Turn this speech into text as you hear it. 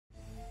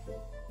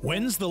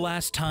When's the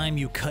last time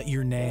you cut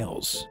your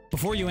nails?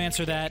 Before you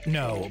answer that,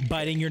 no,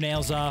 biting your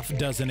nails off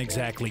doesn't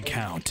exactly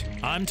count.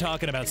 I'm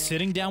talking about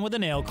sitting down with a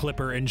nail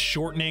clipper and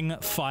shortening,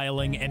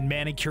 filing, and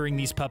manicuring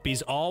these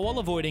puppies, all while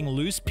avoiding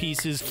loose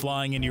pieces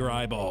flying into your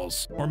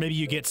eyeballs. Or maybe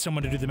you get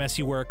someone to do the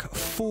messy work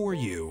for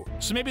you.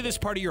 So maybe this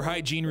part of your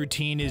hygiene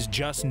routine is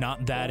just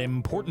not that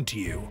important to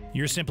you.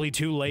 You're simply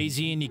too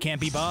lazy and you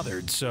can't be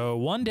bothered, so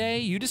one day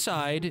you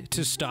decide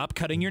to stop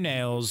cutting your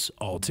nails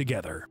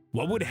altogether.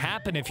 What would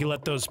happen if you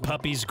let those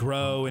puppies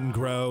grow and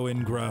grow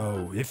and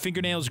grow? If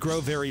fingernails grow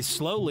very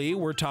slowly,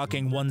 we're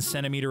talking 1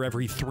 centimeter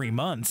every 3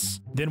 months,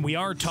 then we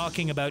are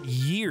talking about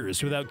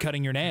years without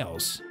cutting your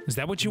nails. Is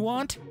that what you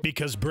want?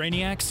 Because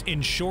Brainiacs,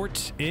 in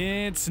short,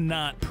 it's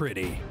not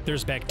pretty.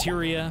 There's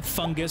bacteria,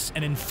 fungus,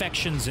 and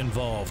infections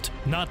involved,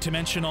 not to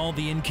mention all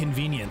the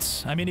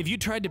inconvenience. I mean, have you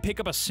tried to pick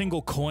up a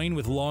single coin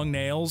with long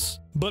nails?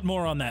 But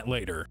more on that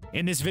later.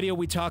 In this video,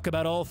 we talk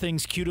about all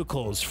things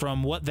cuticles,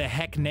 from what the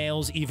heck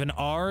nails even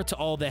are to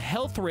all the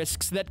health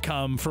risks that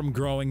come from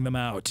growing them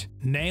out.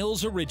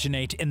 Nails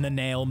originate in the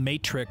nail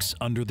matrix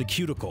under the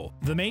cuticle.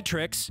 The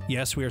matrix,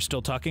 yes, we are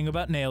still talking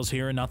about nails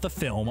here and not the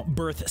film,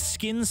 birth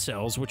skin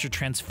cells which are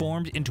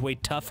transformed into a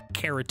tough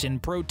keratin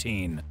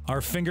protein.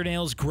 Our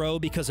fingernails grow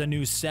because a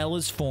new cell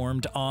is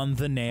formed on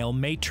the nail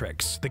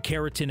matrix. The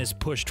keratin is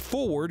pushed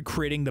forward,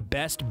 creating the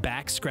best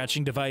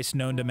back-scratching device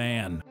known to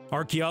man.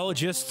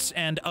 Archaeologists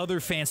and other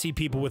fancy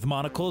people with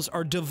monocles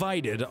are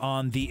divided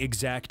on the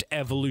exact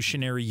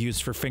evolutionary use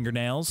for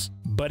fingernails,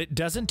 but it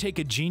doesn't take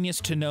a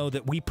genius to know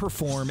that we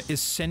perform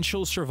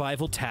essential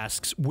survival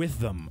tasks with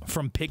them,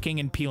 from picking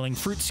and peeling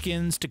fruit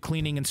skins to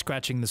cleaning and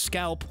scratching the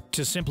scalp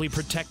to simply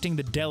protecting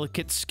the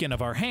delicate skin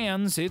of our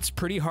hands. It's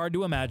pretty hard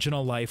to imagine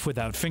a life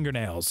without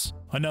fingernails.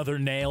 Another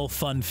nail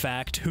fun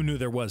fact, who knew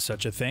there was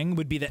such a thing,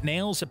 would be that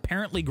nails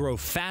apparently grow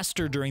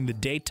faster during the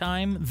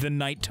daytime than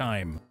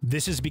nighttime.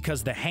 This is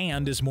because the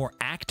hand is more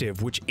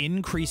active, which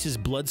increases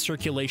blood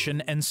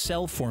circulation and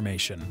cell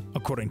formation.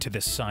 According to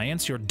this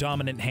science, your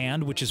dominant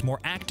hand, which is more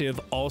active,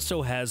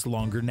 also has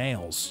longer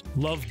nails.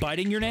 Love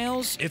biting your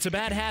nails? It's a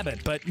bad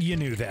habit, but you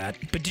knew that.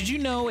 But did you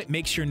know it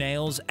makes your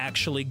nails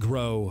actually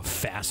grow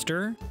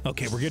faster?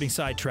 Okay, we're getting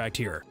sidetracked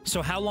here.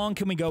 So how long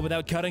can we go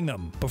without cutting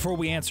them? Before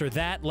we answer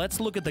that, let's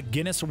look at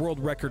the Guinness World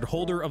Record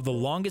holder of the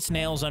longest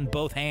nails on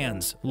both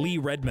hands, Lee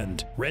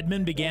Redmond.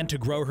 Redmond began to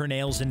grow her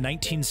nails in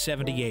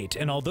 1978,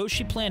 and although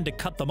she planned to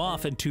cut them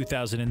off in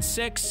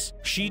 2006,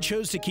 she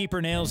chose to keep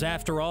her nails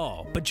after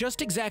all. But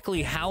just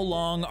exactly how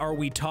long are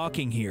we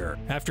talking here?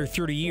 After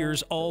 30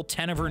 years, all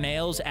 10 of her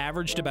nails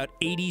averaged about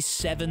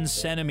 87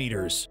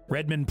 centimeters.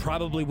 Redmond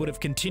probably would have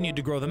continued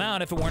to grow them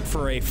out if it weren't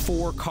for a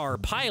 4-car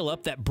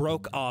pileup that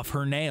broke off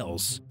her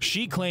nails.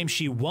 She claims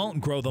she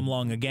won't grow them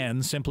long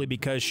again, simply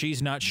because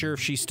she's not sure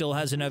if she still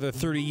has another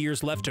 30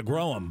 years left to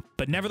grow them.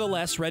 But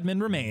nevertheless,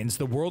 Redmond remains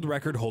the world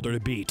record holder to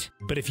beat.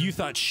 But if you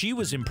thought she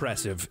was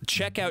impressive,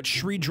 check out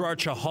Sridhar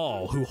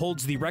Chahal, who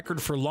holds the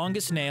record for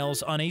longest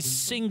nails on a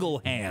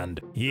single hand.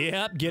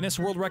 Yep, Guinness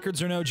World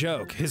Records are no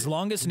joke. His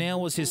longest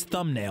nail was his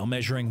thumbnail,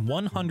 measuring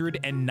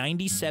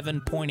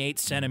 197.8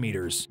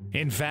 centimeters.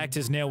 In fact,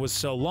 his nail was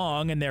so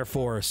long and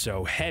therefore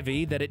so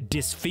heavy that it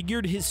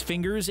disfigured his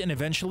fingers and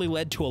eventually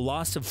led to a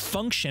loss of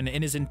function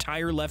in his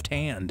entire left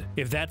hand.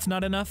 If that's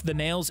not enough, the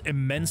nail's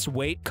immense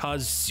weight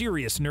caused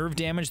serious nerve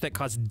damage that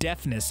caused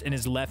deafness in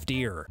his left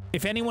ear.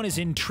 If anyone is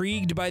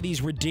intrigued by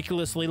these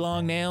ridiculously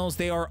long nails,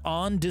 they are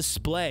on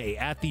display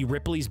at the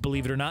Ripley's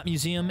Believe It or Not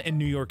Museum in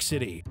New York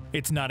City.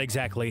 It's not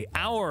exactly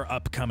our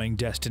upcoming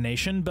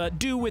destination, but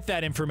do with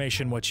that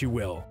information what you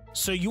will.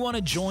 So you want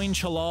to join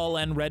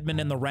Chalal and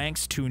Redmond in the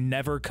ranks to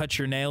never cut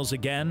your nails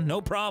again?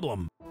 No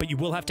problem. But you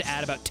will have to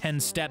add about 10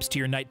 steps to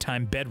your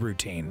nighttime bed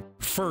routine.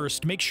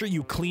 First, make sure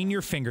you clean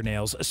your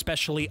fingernails,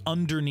 especially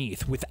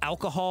underneath, with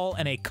alcohol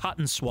and a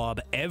cotton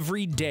swab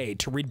every day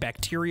to rid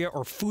bacteria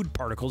or food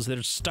particles that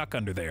are stuck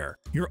under there.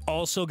 You're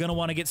also going to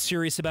want to get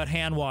serious about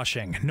hand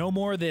washing. No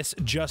more of this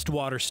just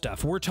water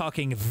stuff. We're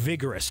talking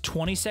vigorous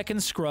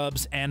 20-second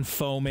scrubs and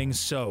foaming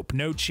soap.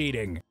 No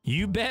cheating.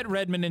 You bet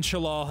Redmond and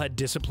Chalal had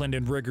disciplined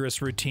and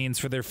rigorous routines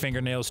for their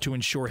fingernails to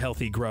ensure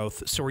healthy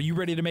growth. So are you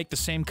ready to make the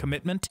same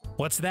commitment?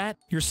 What's that?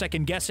 You're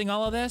second-guessing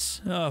all of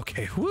this?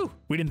 Okay, whew.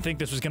 We didn't think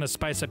this was going to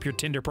spice up your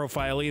Tinder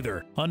profile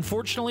either.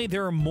 Unfortunately,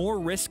 there are more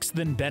risks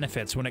than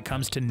benefits when it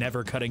comes to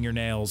never cutting your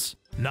nails.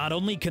 Not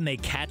only can they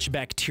catch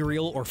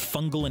bacterial or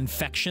fungal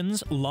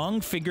infections,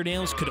 long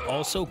fingernails could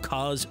also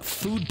cause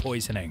food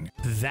poisoning.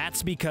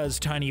 That's because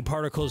tiny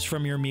particles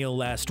from your meal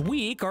last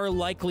week are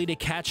likely to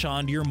catch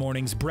on to your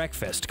morning's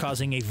breakfast,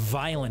 causing a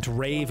violent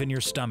rave in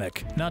your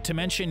stomach. Not to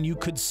mention, you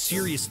could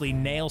seriously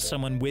nail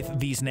someone with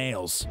these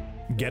nails.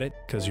 Get it?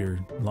 Because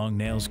your long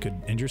nails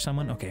could injure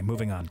someone? Okay,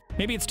 moving on.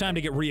 Maybe it's time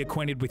to get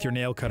reacquainted with your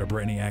nail cutter,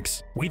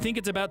 Brainiacs. We think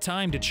it's about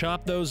time to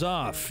chop those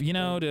off, you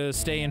know, to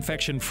stay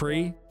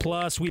infection-free.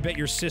 Plus, we bet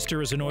your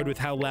sister is annoyed with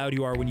how loud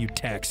you are when you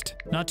text.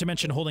 Not to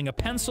mention holding a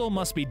pencil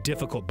must be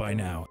difficult by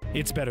now.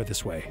 It's better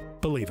this way.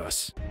 Believe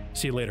us.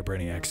 See you later,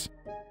 Brainiacs.